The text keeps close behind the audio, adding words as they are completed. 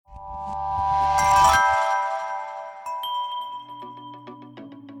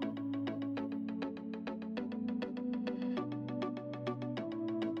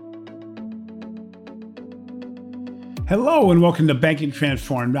Hello and welcome to Banking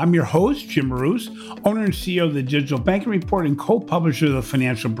Transformed. I'm your host, Jim Marous, owner and CEO of the Digital Banking Report and co-publisher of the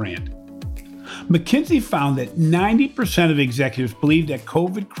Financial Brand. McKinsey found that 90% of executives believe that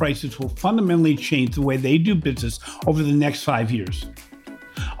COVID crisis will fundamentally change the way they do business over the next 5 years.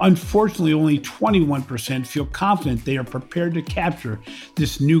 Unfortunately, only 21% feel confident they are prepared to capture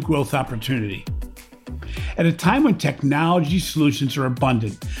this new growth opportunity. At a time when technology solutions are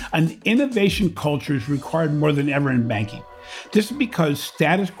abundant, an innovation culture is required more than ever in banking. This is because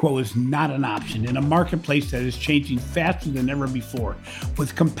status quo is not an option in a marketplace that is changing faster than ever before,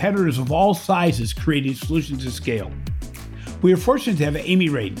 with competitors of all sizes creating solutions at scale. We are fortunate to have Amy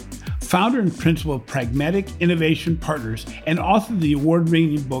Radin, founder and principal of Pragmatic Innovation Partners and author of the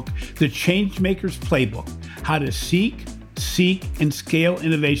award-winning book, The Changemakers Playbook: How to Seek, and Scale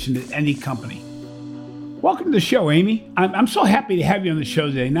Innovation at Any Company. Welcome to the show, Amy. I'm so happy to have you on the show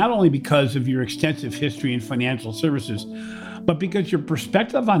today, not only because of your extensive history in financial services, but because your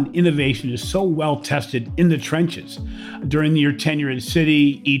perspective on innovation is so well tested in the trenches during your tenure at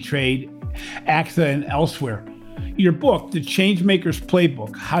Citi, E-Trade, AXA, and elsewhere. Your book, The Changemakers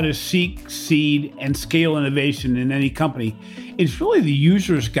Playbook: How to Seek, Seed, and Scale Innovation in Any Company, is really the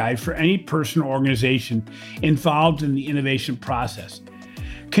user's guide for any person or organization involved in the innovation process.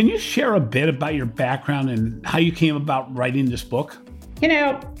 Can you share a bit about your background and how you came about writing this book? You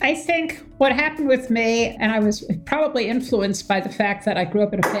know, I think what happened with me, and I was probably influenced by the fact that I grew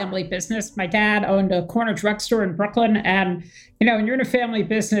up in a family business. My dad owned a corner drugstore in Brooklyn. And, when you're in a family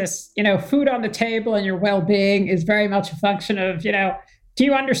business, food on the table and your well-being is very much a function of, do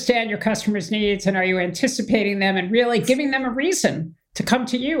you understand your customers' needs and are you anticipating them and really giving them a reason to come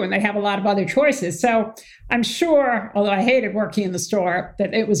to you, and they have a lot of other choices. So I'm sure, although I hated working in the store,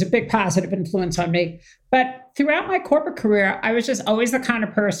 that it was a big positive influence on me. But throughout my corporate career, I was just always the kind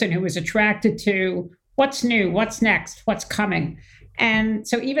of person who was attracted to what's new, what's next, what's coming. And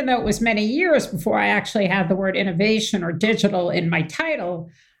so even though it was many years before I actually had the word innovation or digital in my title,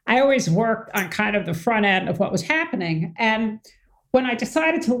 I always worked on kind of the front end of what was happening. And when I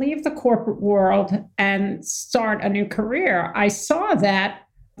decided to leave the corporate world and start a new career, I saw that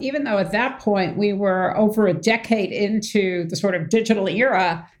even though at that point we were over a decade into the sort of digital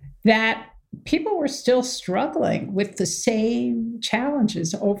era, that people were still struggling with the same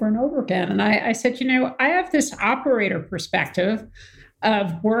challenges over and over again. And I said, I have this operator perspective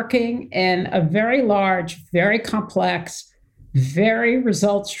of working in a very large, very complex, very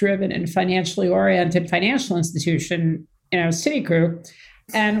results-driven and financially oriented financial institution, Citigroup,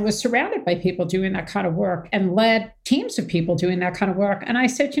 and was surrounded by people doing that kind of work and led teams of people doing that kind of work. And I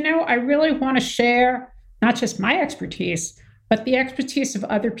said, I really want to share not just my expertise, but the expertise of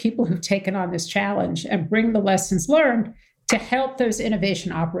other people who've taken on this challenge and bring the lessons learned to help those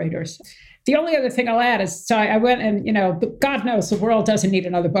innovation operators. The only other thing I'll add is, so I went and, God knows the world doesn't need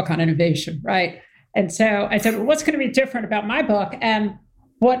another book on innovation, right? And so I said, well, what's going to be different about my book? And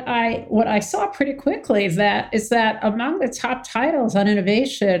what I saw pretty quickly is that among the top titles on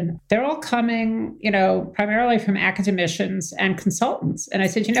innovation, they're all coming, primarily from academicians and consultants. And I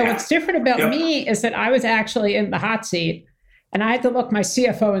said, what's different about me is that I was actually in the hot seat and I had to look my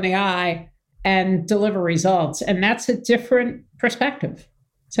CFO in the eye and deliver results. And that's a different perspective.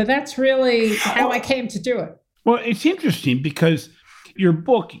 So that's really how I came to do it. Well, it's interesting because your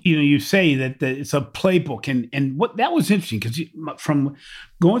book, you say that it's a playbook, and what that was interesting because from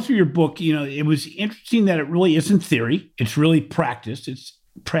going through your book, it was interesting that it really isn't theory; it's really practice. It's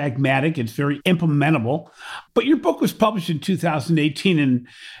pragmatic. It's very implementable. But your book was published in 2018, and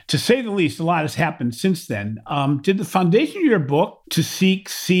to say the least, a lot has happened since then. Did the foundation of your book, To Seek,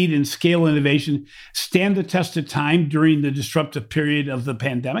 Seed, and Scale Innovation, stand the test of time during the disruptive period of the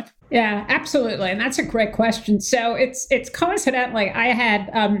pandemic? Yeah, absolutely. And that's a great question. So it's coincidentally, I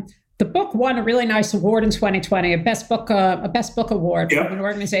had the book won a really nice award in 2020, a best book award from an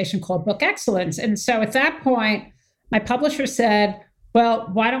organization called Book Excellence. And so at that point, my publisher said, well,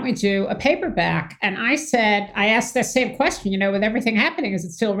 why don't we do a paperback? And I asked that same question, with everything happening, is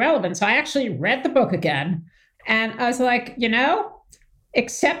it still relevant? So I actually read the book again. And I was like,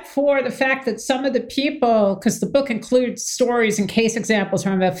 except for the fact that some of the people, because the book includes stories and case examples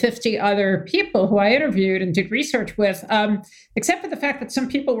from about 50 other people who I interviewed and did research with, except for the fact that some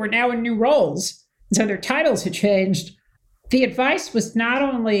people were now in new roles, so their titles had changed, the advice was not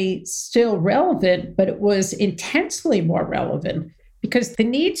only still relevant, but it was intensely more relevant. Because the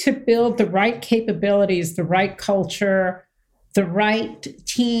need to build the right capabilities, the right culture, the right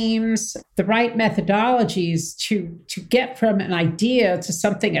teams, the right methodologies to get from an idea to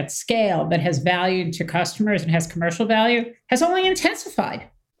something at scale that has value to customers and has commercial value has only intensified.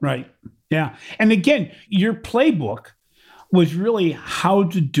 Right. Yeah. And again, your playbook was really how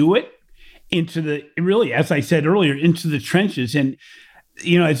to do it as I said earlier, into the trenches. And,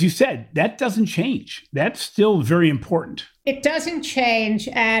 as you said, that doesn't change. That's still very important. It doesn't change.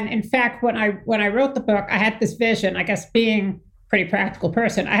 And in fact, when I wrote the book, I had this vision, I guess being a pretty practical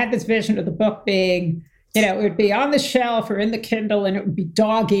person, I had this vision of the book being, it would be on the shelf or in the Kindle, and it would be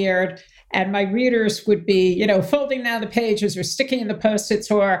dog-eared. And my readers would be, folding down the pages or sticking in the Post-its,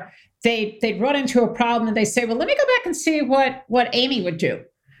 or they'd run into a problem and they say, well, let me go back and see what Amy would do.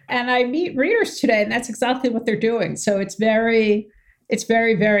 And I meet readers today, and that's exactly what they're doing. So it's very,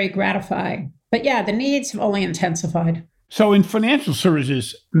 very gratifying. But yeah, the needs have only intensified. So in financial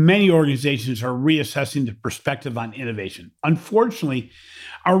services, many organizations are reassessing the perspective on innovation. Unfortunately,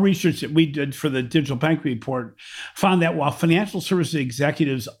 our research that we did for the Digital Banking Report found that while financial services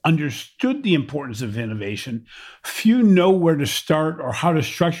executives understood the importance of innovation, few know where to start or how to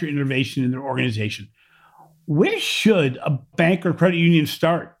structure innovation in their organization. Where should a bank or credit union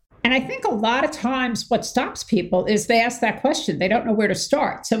start? And I think a lot of times what stops people is they ask that question. They don't know where to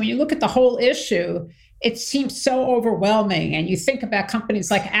start. So when you look at the whole issue, it seems so overwhelming. And you think about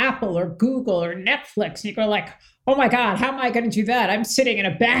companies like Apple or Google or Netflix, and you go like, oh my God, how am I going to do that? I'm sitting in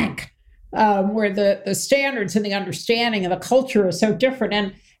a bank where the standards and the understanding and the culture are so different.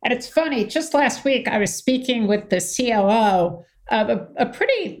 And it's funny, just last week, I was speaking with the COO of a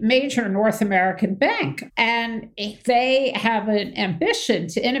pretty major North American bank. And they have an ambition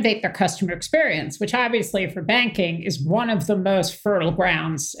to innovate their customer experience, which obviously for banking is one of the most fertile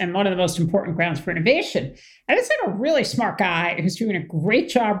grounds and one of the most important grounds for innovation. And it's like a really smart guy who's doing a great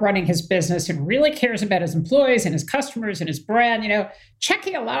job running his business and really cares about his employees and his customers and his brand,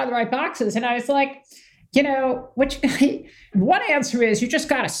 checking a lot of the right boxes. And I was like, one answer is you just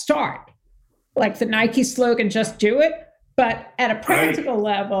got to start. Like the Nike slogan, just do it. But at a practical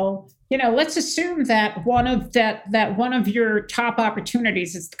level, let's assume that one of your top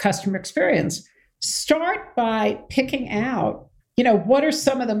opportunities is the customer experience. Start by picking out, what are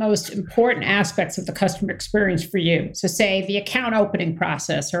some of the most important aspects of the customer experience for you? So say the account opening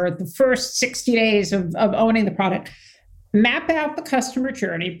process or the first 60 days of owning the product. Map out the customer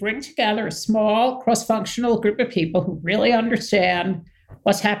journey, bring together a small cross-functional group of people who really understand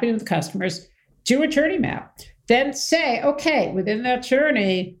what's happening with the customers, do a journey map. Then say, okay, within that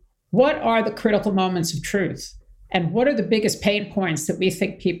journey, what are the critical moments of truth? And what are the biggest pain points that we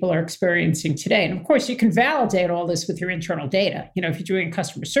think people are experiencing today? And of course, you can validate all this with your internal data. If you're doing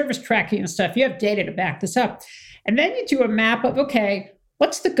customer service tracking and stuff, you have data to back this up. And then you do a map of, okay,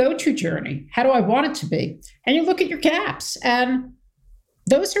 what's the go-to journey? How do I want it to be? And you look at your gaps. And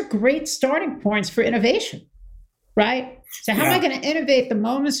those are great starting points for innovation, right? So how am I going to innovate the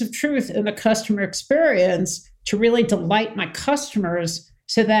moments of truth in the customer experience to really delight my customers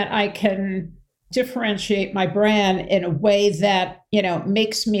so that I can differentiate my brand in a way that,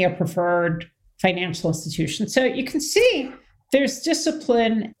 makes me a preferred financial institution? So you can see there's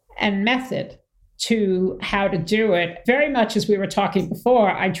discipline and method to how to do it. Very much as we were talking before,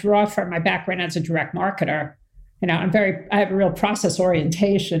 I draw from my background as a direct marketer. I have a real process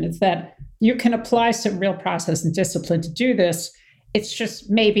orientation. It's that you can apply some real process and discipline to do this. It's just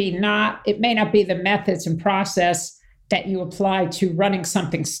it may not be the methods and process that you apply to running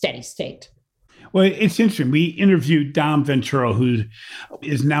something steady state. Well, it's interesting. We interviewed Dom Ventura, who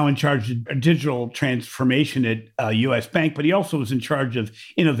is now in charge of digital transformation at U.S. Bank, but he also was in charge of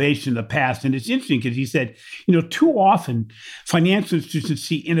innovation in the past. And it's interesting because he said, too often financial institutions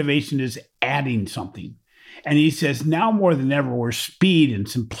see innovation as adding something. And he says, now more than ever, where speed and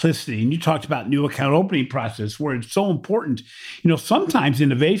simplicity, and you talked about new account opening process, where it's so important. Sometimes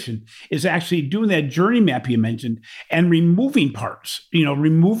innovation is actually doing that journey map you mentioned and removing parts,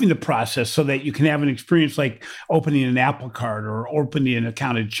 removing the process so that you can have an experience like opening an Apple Card or opening an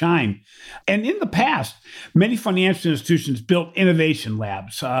account at Chime. And in the past, many financial institutions built innovation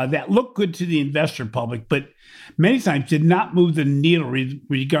labs that looked good to the investor public, but many times did not move the needle with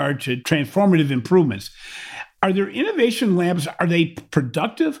regard to transformative improvements. Are there innovation labs? Are they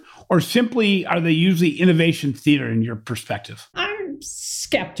productive, or simply are they usually innovation theater in your perspective? I'm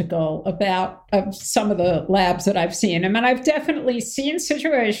skeptical about some of the labs that I've seen. I mean, I've definitely seen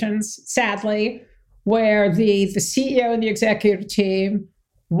situations, sadly, where the CEO and the executive team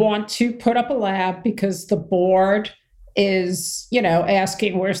want to put up a lab because the board is,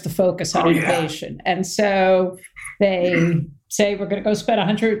 asking where's the focus on innovation. And so they say, we're going to go spend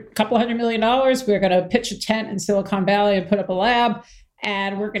a couple $100 million. We're going to pitch a tent in Silicon Valley and put up a lab.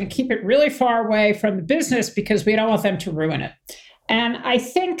 And we're going to keep it really far away from the business because we don't want them to ruin it. And I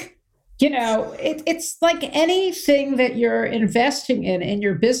think, It's like anything that you're investing in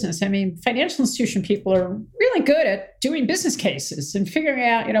your business. I mean, financial institution people are really good at doing business cases and figuring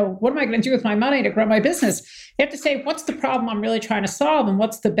out, what am I going to do with my money to grow my business? You have to say, what's the problem I'm really trying to solve and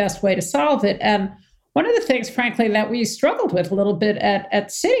what's the best way to solve it? And one of the things, frankly, that we struggled with a little bit at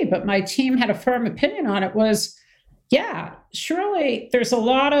Citi, but my team had a firm opinion on it was, yeah, surely there's a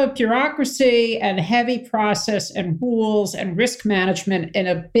lot of bureaucracy and heavy process and rules and risk management in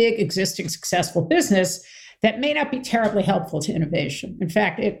a big existing successful business that may not be terribly helpful to innovation. In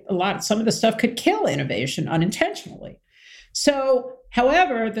fact, some of the stuff could kill innovation unintentionally. So,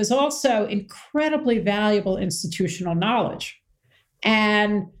 however, there's also incredibly valuable institutional knowledge.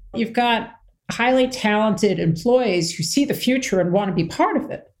 And you've got highly talented employees who see the future and want to be part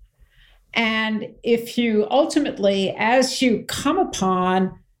of it. And if you ultimately, as you come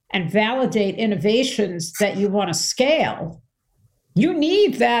upon and validate innovations that you want to scale, you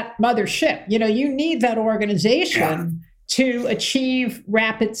need that mothership. You need that organization to achieve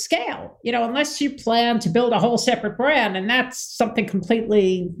rapid scale. Unless you plan to build a whole separate brand, and that's something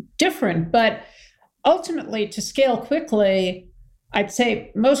completely different. But ultimately, to scale quickly, I'd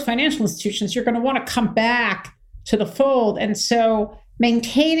say most financial institutions, you're going to want to come back to the fold. And so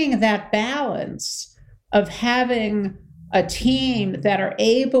maintaining that balance of having a team that are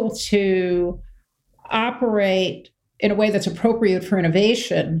able to operate in a way that's appropriate for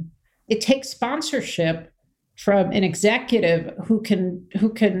innovation, it takes sponsorship from an executive who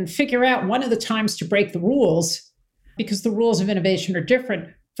can figure out when are the times to break the rules, because the rules of innovation are different,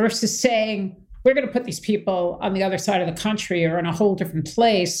 versus saying, we're going to put these people on the other side of the country or in a whole different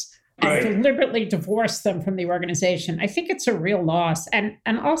place and deliberately divorce them from the organization. I think it's a real loss. And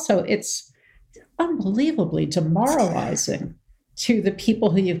also it's unbelievably demoralizing to the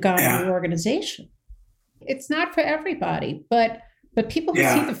people who you've got in your organization. It's not for everybody, but people who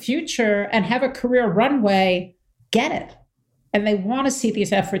see the future and have a career runway get it. And they want to see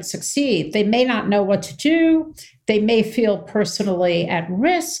these efforts succeed. They may not know what to do. They may feel personally at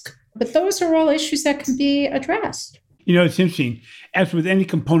risk, but those are all issues that can be addressed. It's interesting. As with any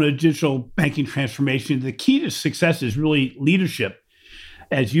component of digital banking transformation, the key to success is really leadership,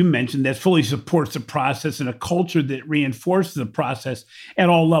 as you mentioned, that fully supports the process and a culture that reinforces the process at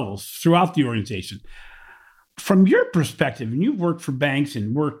all levels throughout the organization. From your perspective, and you've worked for banks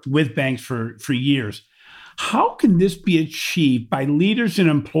and worked with banks for years, how can this be achieved by leaders and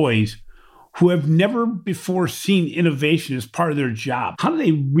employees who have never before seen innovation as part of their job? How do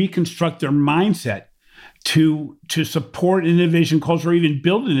they reconstruct their mindset to support an innovation culture or even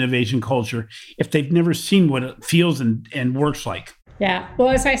build an innovation culture if they've never seen what it feels and works like? Yeah. Well,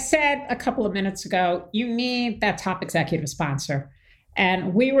 as I said a couple of minutes ago, you need that top executive sponsor.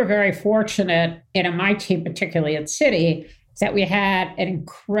 And we were very fortunate, my team, particularly at Citi, that we had an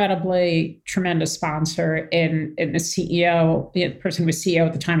incredibly tremendous sponsor in the CEO, the person who was CEO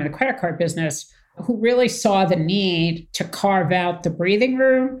at the time of the credit card business, who really saw the need to carve out the breathing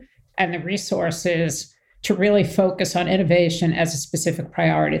room and the resources to really focus on innovation as a specific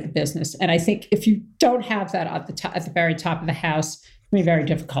priority of the business. And I think if you don't have that at the very top of the house, it can be very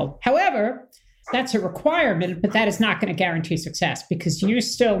difficult. However, that's a requirement, but that is not going to guarantee success, because you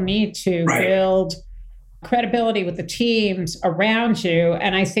still need to build credibility with the teams around you.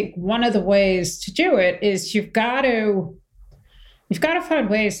 And I think one of the ways to do it is you've got to find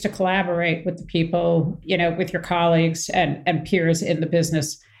ways to collaborate with the people, with your colleagues and peers in the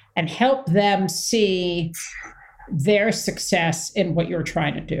business, and help them see their success in what you're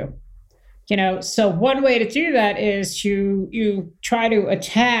trying to do. So one way to do that is you try to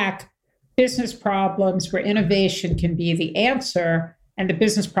attack business problems where innovation can be the answer, and the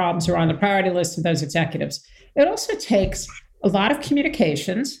business problems are on the priority list of those executives. It also takes a lot of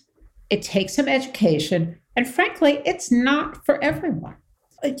communications. It takes some education. And frankly, it's not for everyone.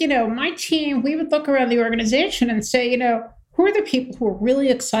 My team, we would look around the organization and say, who are the people who are really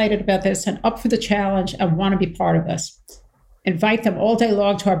excited about this and up for the challenge and want to be part of this? Invite them all day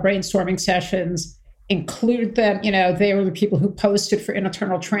long to our brainstorming sessions, include them. They were the people who posted for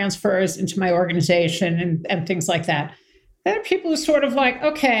internal transfers into my organization and things like that. Then there are people who sort of like,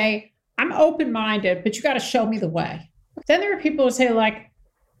 okay, I'm open-minded, but you got to show me the way. Then there are people who say like,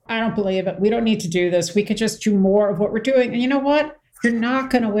 I don't believe it. We don't need to do this. We could just do more of what we're doing. And you know what? You're not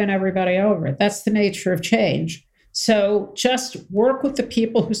going to win everybody over. That's the nature of change. So just work with the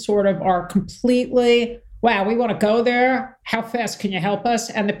people who sort of are completely, wow, we want to go there. How fast can you help us?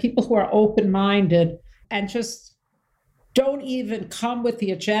 And the people who are open-minded and just don't even come with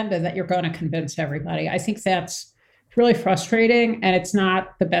the agenda that you're going to convince everybody. I think that's really frustrating, and it's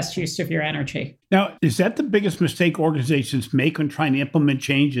not the best use of your energy. Now, is that the biggest mistake organizations make when trying to implement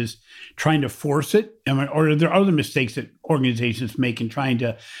changes, trying to force it? Or are there other mistakes that organizations make in trying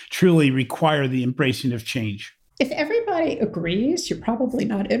to truly require the embracing of change? If everybody agrees, you're probably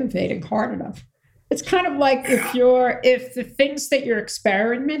not innovating hard enough. It's kind of like if the things that you're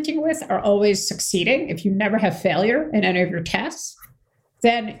experimenting with are always succeeding, if you never have failure in any of your tests,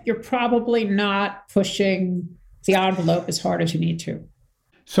 then you're probably not pushing the envelope as hard as you need to.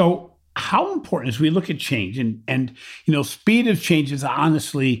 So how important as we look at change and speed of change has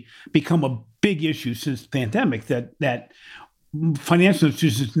honestly become a big issue since the pandemic that financial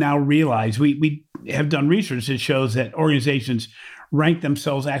institutions now realize. We have done research that shows that organizations rank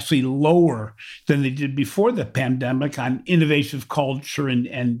themselves actually lower than they did before the pandemic on innovative culture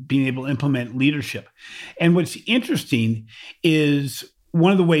and being able to implement leadership. And what's interesting is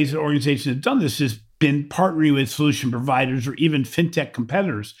one of the ways that organizations have done this is been partnering with solution providers or even fintech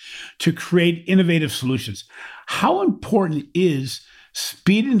competitors to create innovative solutions. How important is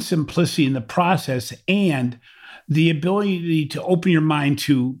speed and simplicity in the process and the ability to open your mind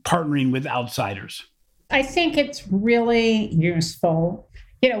to partnering with outsiders? I think it's really useful.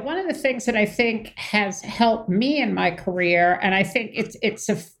 One of the things that I think has helped me in my career, and I think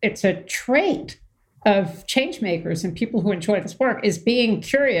it's a trait of change makers and people who enjoy this work, is being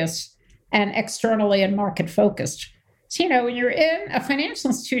curious and externally and market focused. So, when you're in a financial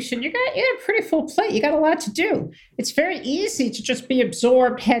institution, you got a pretty full plate. You got a lot to do. It's very easy to just be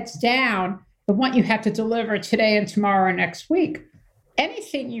absorbed heads down in what you have to deliver today and tomorrow and next week.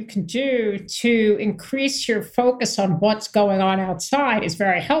 Anything you can do to increase your focus on what's going on outside is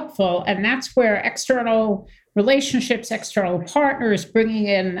very helpful. And that's where external relationships, external partners, bringing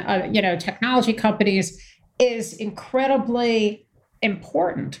in, technology companies is incredibly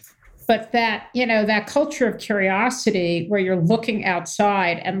important. But that culture of curiosity where you're looking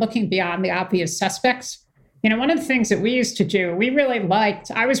outside and looking beyond the obvious suspects. One of the things that we used to do,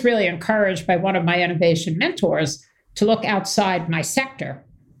 I was really encouraged by one of my innovation mentors to look outside my sector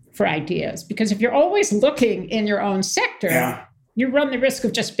for ideas. Because if you're always looking in your own sector, you run the risk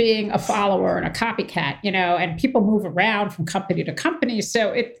of just being a follower and a copycat, and people move around from company to company.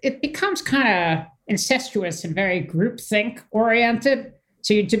 So it becomes kind of incestuous and very groupthink oriented.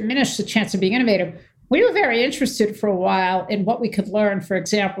 So you diminish the chance of being innovative. We were very interested for a while in what we could learn, for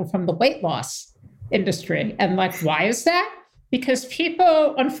example, from the weight loss industry. And why is that? Because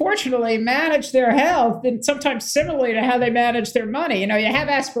people, unfortunately, manage their health and sometimes similarly to how they manage their money. You have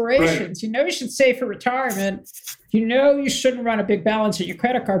aspirations. Right. You should save for retirement. You shouldn't run a big balance on your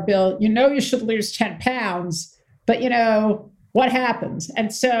credit card bill. You should lose 10 pounds. But, what happens?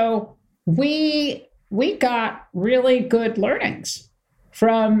 And so we got really good learnings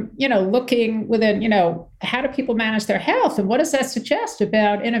from, looking within, how do people manage their health? And what does that suggest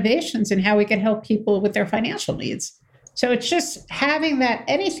about innovations and how we can help people with their financial needs? So it's just having that,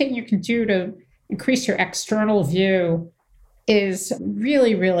 anything you can do to increase your external view is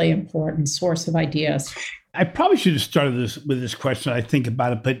really, really important source of ideas. I probably should have started with this question. I think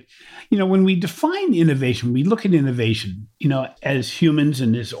about it, but when we define innovation, we look at innovation, as humans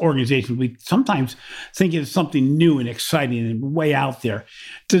and as organizations, we sometimes think it's something new and exciting and way out there.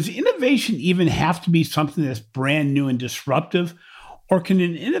 Does innovation even have to be something that's brand new and disruptive? Or can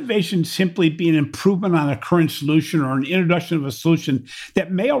an innovation simply be an improvement on a current solution or an introduction of a solution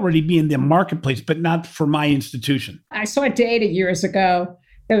that may already be in the marketplace, but not for my institution? I saw data years ago.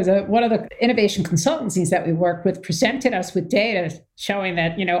 There was one of the innovation consultancies that we worked with presented us with data showing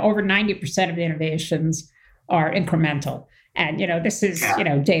that, over 90% of the innovations are incremental. And, this is,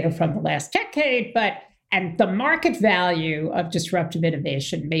 data from the last decade, and the market value of disruptive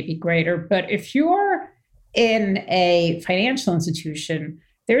innovation may be greater. But if you're in a financial institution,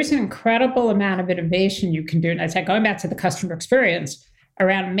 there's an incredible amount of innovation you can do. And I said, going back to the customer experience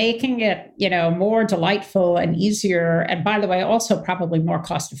around making it, more delightful and easier. And by the way, also probably more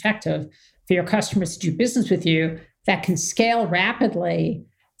cost effective for your customers to do business with you, that can scale rapidly,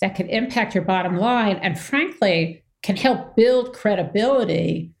 that can impact your bottom line, and frankly, can help build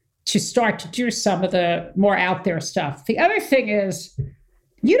credibility to start to do some of the more out there stuff. The other thing is,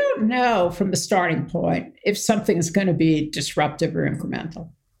 you don't know from the starting point if something is going to be disruptive or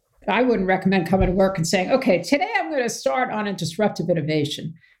incremental. I wouldn't recommend coming to work and saying, okay, today I'm going to start on a disruptive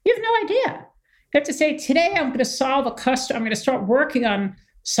innovation. You have no idea. You have to say, today I'm going to I'm going to start working on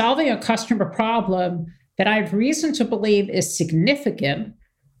solving a customer problem that I have reason to believe is significant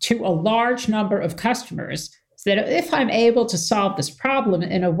to a large number of customers. So that if I'm able to solve this problem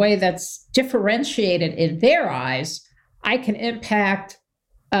in a way that's differentiated in their eyes, I can impact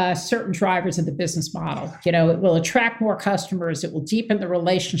certain drivers of the business model. It will attract more customers. It will deepen the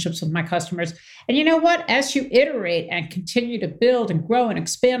relationships with my customers. And you know what? As you iterate and continue to build and grow and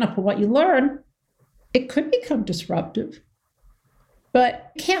expand upon what you learn, it could become disruptive.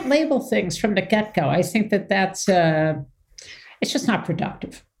 But you can't label things from the get-go. I think that's it's just not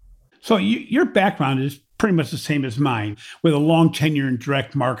productive. So your background is pretty much the same as mine, with a long tenure in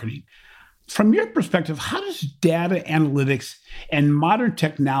direct marketing. From your perspective, how does data analytics and modern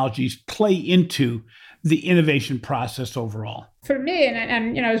technologies play into the innovation process overall? For me,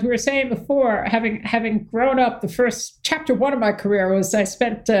 and as we were saying before, having grown up, the first chapter one of my career was I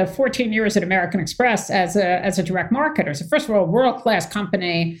spent 14 years at American Express as a direct marketer. So first of all, a world-class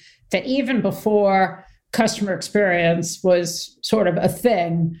company that even before customer experience was sort of a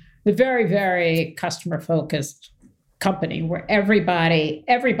thing, the very, very customer-focused company where everybody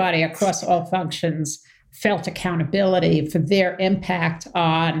across all functions felt accountability for their impact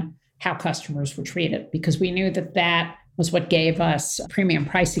on how customers were treated, because we knew that was what gave us premium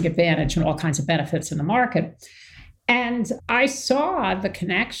pricing advantage and all kinds of benefits in the market. And I saw the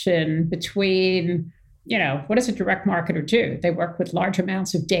connection between, what does a direct marketer do? They work with large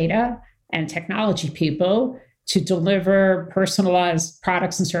amounts of data and technology people to deliver personalized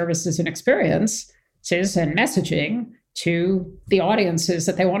products and services and experiences and messaging to the audiences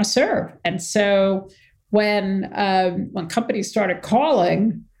that they want to serve. And so when companies started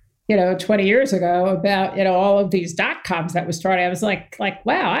calling, 20 years ago about, all of these .coms that was starting, I was like,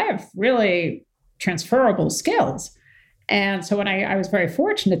 wow, I have really transferable skills. And so when I was very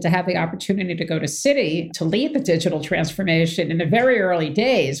fortunate to have the opportunity to go to Citi to lead the digital transformation in the very early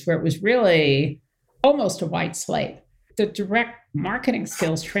days where it was really almost a white slate. The direct marketing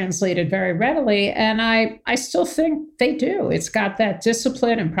skills translated very readily, and I still think they do. It's got that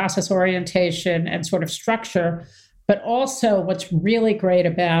discipline and process orientation and sort of structure, but also what's really great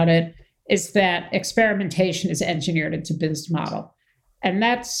about it is that experimentation is engineered into business model. And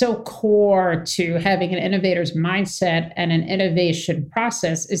that's so core to having an innovator's mindset and an innovation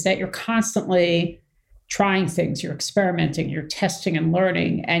process, is that you're constantly trying things, you're experimenting, you're testing and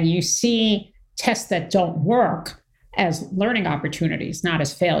learning, and you see tests that don't work as learning opportunities, not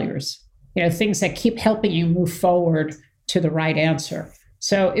as failures. Things that keep helping you move forward to the right answer.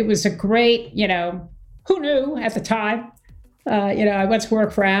 So it was a great, who knew at the time? I went to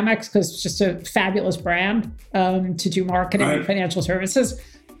work for Amex because it's just a fabulous brand to do marketing and financial services.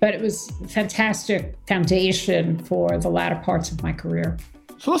 But it was a fantastic foundation for the latter parts of my career.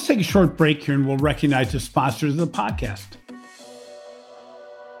 So let's take a short break here and we'll recognize the sponsors of the podcast.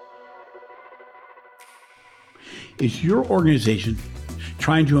 Is your organization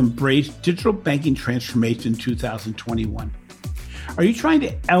trying to embrace digital banking transformation in 2021? Are you trying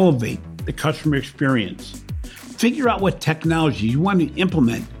to elevate the customer experience? Figure out what technology you want to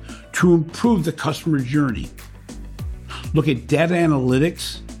implement to improve the customer journey. Look at data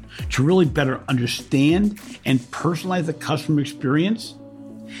analytics to really better understand and personalize the customer experience.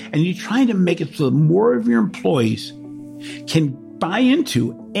 And you're trying to make it so that more of your employees can buy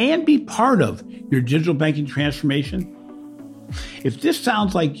into and be part of your digital banking transformation. If this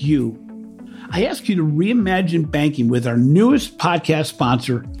sounds like you, I ask you to reimagine banking with our newest podcast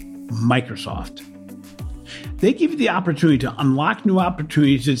sponsor, Microsoft. They give you the opportunity to unlock new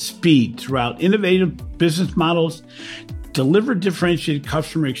opportunities at speed throughout innovative business models, deliver differentiated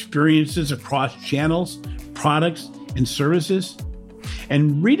customer experiences across channels, products, and services,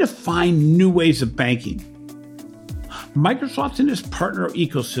 and redefine new ways of banking. Microsoft and its partner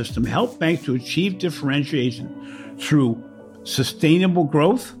ecosystem help banks to achieve differentiation through sustainable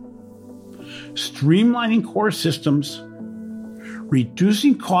growth, streamlining core systems,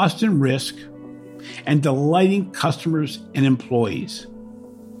 reducing cost and risk, and delighting customers and employees.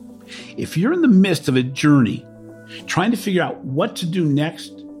 If you're in the midst of a journey, trying to figure out what to do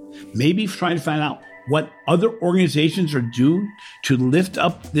next, maybe trying to find out what other organizations are doing to lift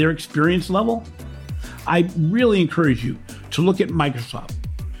up their experience level, I really encourage you to look at Microsoft.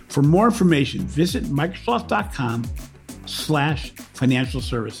 For more information, visit Microsoft.com/financial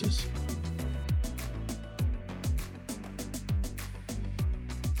services.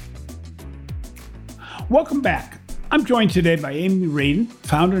 Welcome back. I'm joined today by Amy Radin,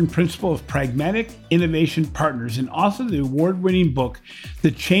 founder and principal of Pragmatic Innovation Partners and author of the award-winning book,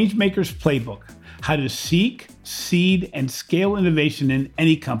 The Changemaker's Playbook: How to Seek, Seed, and Scale Innovation in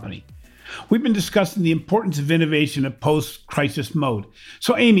Any Company. We've been discussing the importance of innovation in post-crisis mode.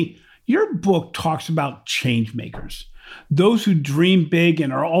 So Amy, your book talks about change makers, those who dream big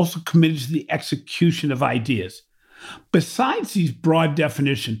and are also committed to the execution of ideas. Besides these broad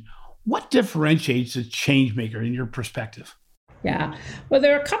definitions, what differentiates a change maker in your perspective? Yeah. Well,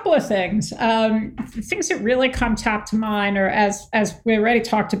 there are a couple of things. The things that really come top to mind are, as we already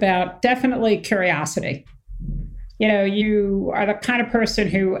talked about, definitely curiosity. You are the kind of person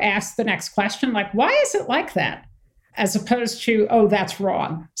who asks the next question, like, why is it like that? As opposed to, oh, that's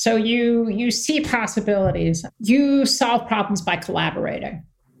wrong. So you see possibilities. You solve problems by collaborating.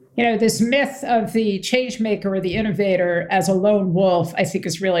 This myth of the change maker or the innovator as a lone wolf, I think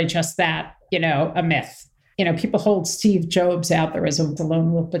is really just that, a myth. People hold Steve Jobs out there as a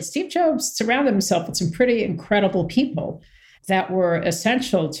lone wolf, but Steve Jobs surrounded himself with some pretty incredible people that were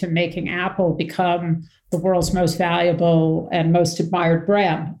essential to making Apple become the world's most valuable and most admired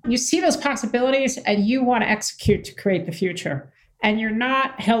brand. You see those possibilities and you want to execute to create the future. And you're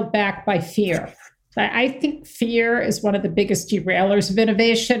not held back by fear. I think fear is one of the biggest derailers of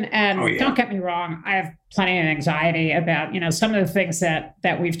innovation. And Don't get me wrong, I have plenty of anxiety about, some of the things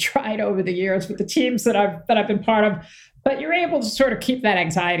that we've tried over the years with the teams that I've been part of. But you're able to sort of keep that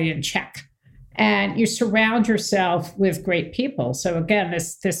anxiety in check. And you surround yourself with great people. So again,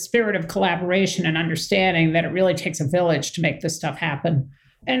 this spirit of collaboration and understanding that it really takes a village to make this stuff happen.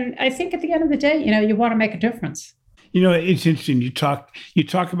 And I think at the end of the day, you want to make a difference. It's interesting. You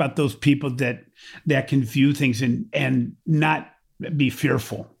talk about those people that can view things and not be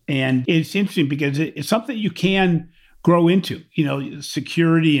fearful. And it's interesting because it's something you can grow into,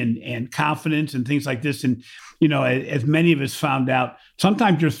 security and confidence and things like this. And, as many of us found out,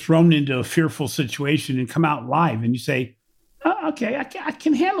 sometimes you're thrown into a fearful situation and come out live and you say, oh, okay, I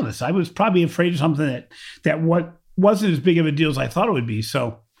can handle this. I was probably afraid of something that wasn't as big of a deal as I thought it would be.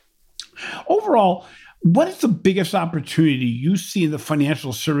 So overall, what is the biggest opportunity you see in the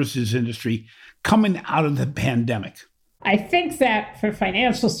financial services industry coming out of the pandemic? I think that for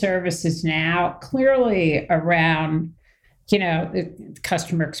financial services now, clearly around, the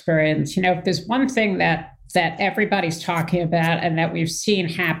customer experience, if there's one thing that everybody's talking about and that we've seen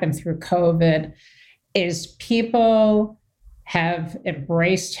happen through COVID is people have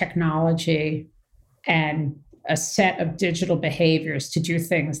embraced technology and a set of digital behaviors to do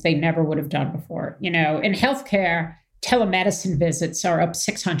things they never would have done before. In healthcare, telemedicine visits are up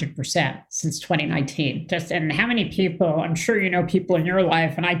 600% since 2019. And how many people, I'm sure people in your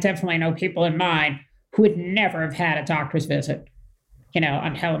life, and I definitely know people in mine, who would never have had a doctor's visit,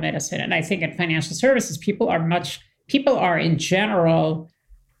 on telemedicine. And I think in financial services, people are in general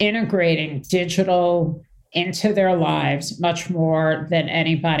integrating digital into their lives much more than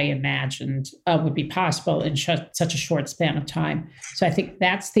anybody imagined would be possible in such a short span of time. So I think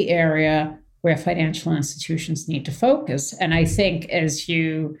that's the area where financial institutions need to focus. And I think as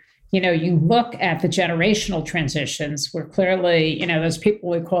you look at the generational transitions, where clearly, those people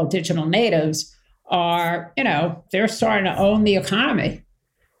we call digital natives are, they're starting to own the economy,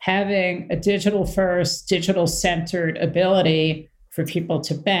 having a digital first, digital centered ability for people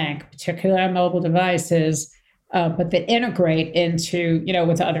to bank, particularly on mobile devices, but that integrate into,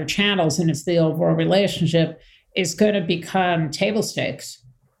 with other channels, and it's the overall relationship, is going to become table stakes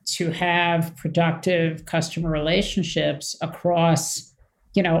to have productive customer relationships across,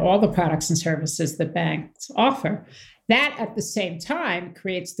 all the products and services that banks offer. That at the same time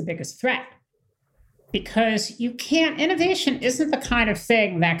creates the biggest threat. Because innovation isn't the kind of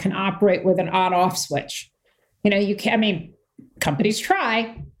thing that can operate with an on-off switch. Companies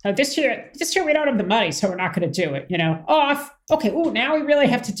try. This year we don't have the money, so we're not going to do it. Off. Okay. Oh, now we really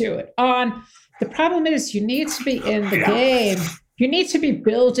have to do it. On. The problem is you need to be in the game. You need to be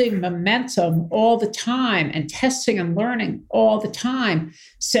building momentum all the time and testing and learning all the time.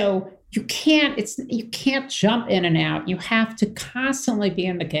 So you can't jump in and out. You have to constantly be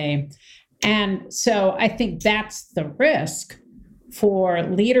in the game. And so I think that's the risk for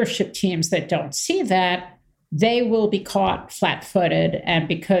leadership teams that don't see that. They will be caught flat-footed. And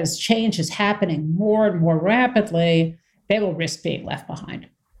because change is happening more and more rapidly, they will risk being left behind.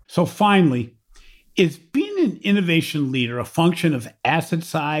 So finally, is being an innovation leader a function of asset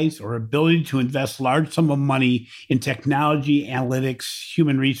size or ability to invest large sum of money in technology, analytics,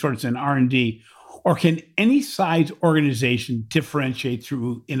 human resource, and R&D? Or can any size organization differentiate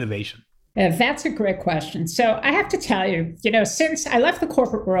through innovation? That's a great question. So I have to tell you, since I left the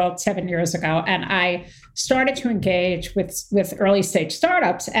corporate world 7 years ago and I started to engage with early stage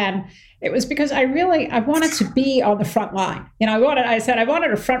startups, and it was because I wanted to be on the front line. I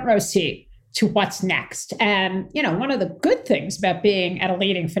wanted a front row seat to what's next. And, one of the good things about being at a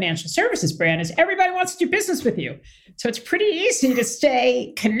leading financial services brand is everybody wants to do business with you. So it's pretty easy to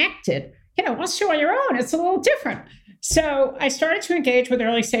stay connected. Once you're on your own, it's a little different. So I started to engage with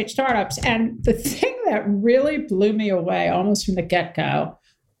early stage startups. And the thing that really blew me away almost from the get-go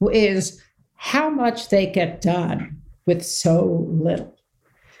is how much they get done with so little.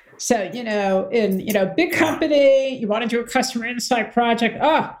 So, in, big company, you want to do a customer insight project.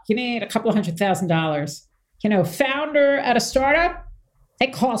 Oh, you need a couple of $100,000. Founder at a startup, they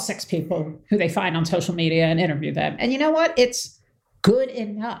call 6 people who they find on social media and interview them. And you know what? It's good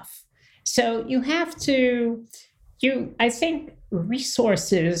enough. So you have to, I think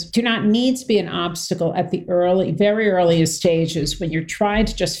resources do not need to be an obstacle at the very earliest stages when you're trying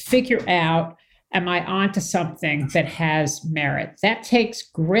to just figure out, am I onto something that has merit? That takes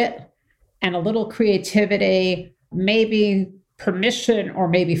grit and a little creativity, maybe permission or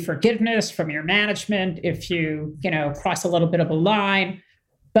maybe forgiveness from your management if you, cross a little bit of a line.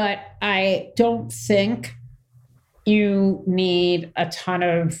 But I don't think you need a ton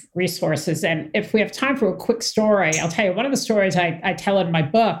of resources. And if we have time for a quick story, I'll tell you, one of the stories I tell in my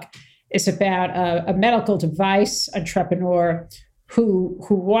book is about a medical device entrepreneur who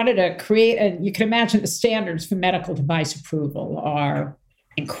wanted to create, and you can imagine the standards for medical device approval are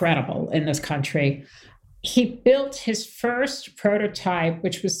incredible in this country. He built his first prototype,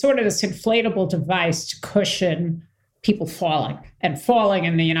 which was sort of this inflatable device to cushion people falling. And falling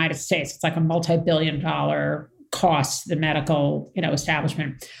in the United States, it's like a multi-billion-dollar cost to the medical,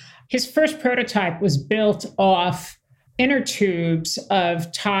 establishment. His first prototype was built off inner tubes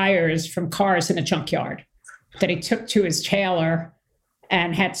of tires from cars in a junkyard that he took to his tailor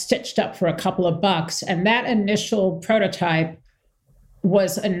and had stitched up for a couple of bucks. And that initial prototype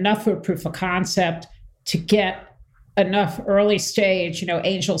was enough of a proof of concept to get enough early stage,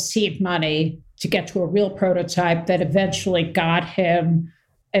 angel seed money to get to a real prototype that eventually got him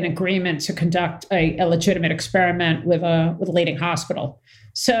an agreement to conduct a legitimate experiment with a leading hospital.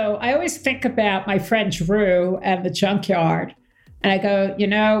 So I always think about my friend Drew and the junkyard, and I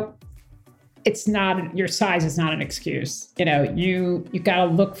go, it's not, your size is not an excuse. You got to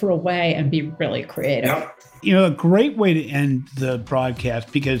look for a way and be really creative. Yep. A great way to end the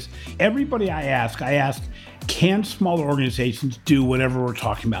broadcast, because everybody I ask, can smaller organizations do whatever we're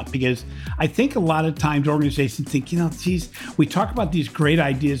talking about? Because I think a lot of times organizations think, geez, we talk about these great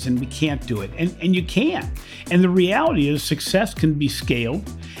ideas and we can't do it. And you can. And the reality is success can be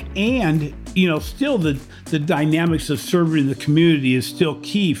scaled. And, still the dynamics of serving the community is still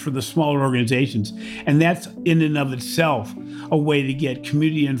key for the smaller organizations. And that's in and of itself a way to get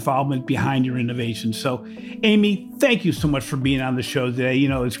community involvement behind your innovation. So, Amy, thank you so much for being on the show today.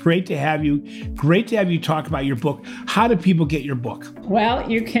 It's great to have you. Great to have you talk about your book. How do people get your book? Well,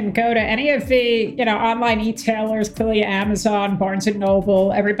 you can go to any of the, online e-tailers, clearly Amazon, Barnes &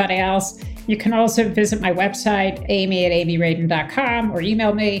 Noble, everybody else. You can also visit my website, amy@amyradin.com, or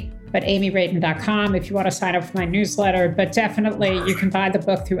email me at amyradin.com if you want to sign up for my newsletter. But definitely you can buy the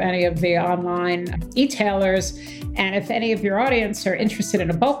book through any of the online e-tailers. And if any of your audience are interested in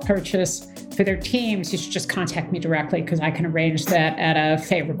a bulk purchase for their teams, you should just contact me directly because I can arrange that at a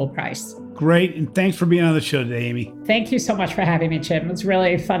favorable price. Great. And thanks for being on the show today, Amy. Thank you so much for having me, Jim. It was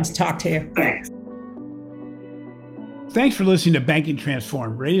really fun to talk to you. Thanks. Thanks for listening to Banking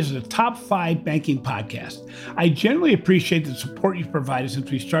Transformed, rated as a top 5 banking podcast. I genuinely appreciate the support you've provided since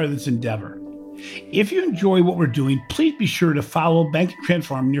we started this endeavor. If you enjoy what we're doing, please be sure to follow Banking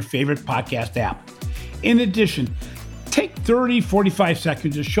Transformed in your favorite podcast app. In addition, take 30-45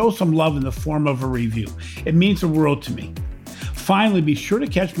 seconds to show some love in the form of a review. It means the world to me. Finally, be sure to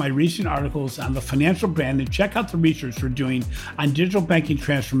catch my recent articles on the financial brand and check out the research we're doing on digital banking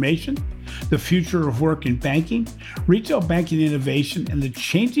transformation, the future of work in banking, retail banking innovation, and the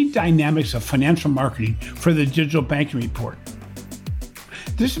changing dynamics of financial marketing for the Digital Banking Report.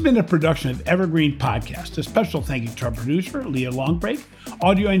 This has been a production of Evergreen Podcast. A special thank you to our producer, Leah Longbreak,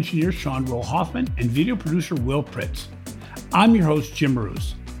 audio engineer, Sean Roll-Hoffman, and video producer, Will Pritz. I'm your host, Jim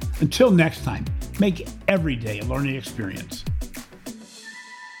Marous. Until next time, make every day a learning experience.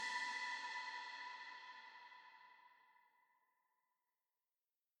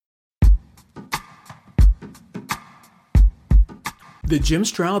 The Jim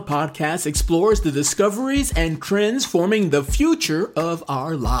Stroud Podcast explores the discoveries and trends forming the future of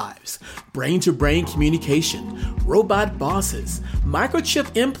our lives. Brain-to-brain communication, robot bosses,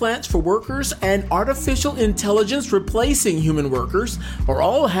 microchip implants for workers, and artificial intelligence replacing human workers are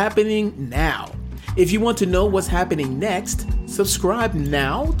all happening now. If you want to know what's happening next, subscribe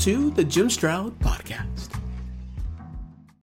now to the Jim Stroud Podcast.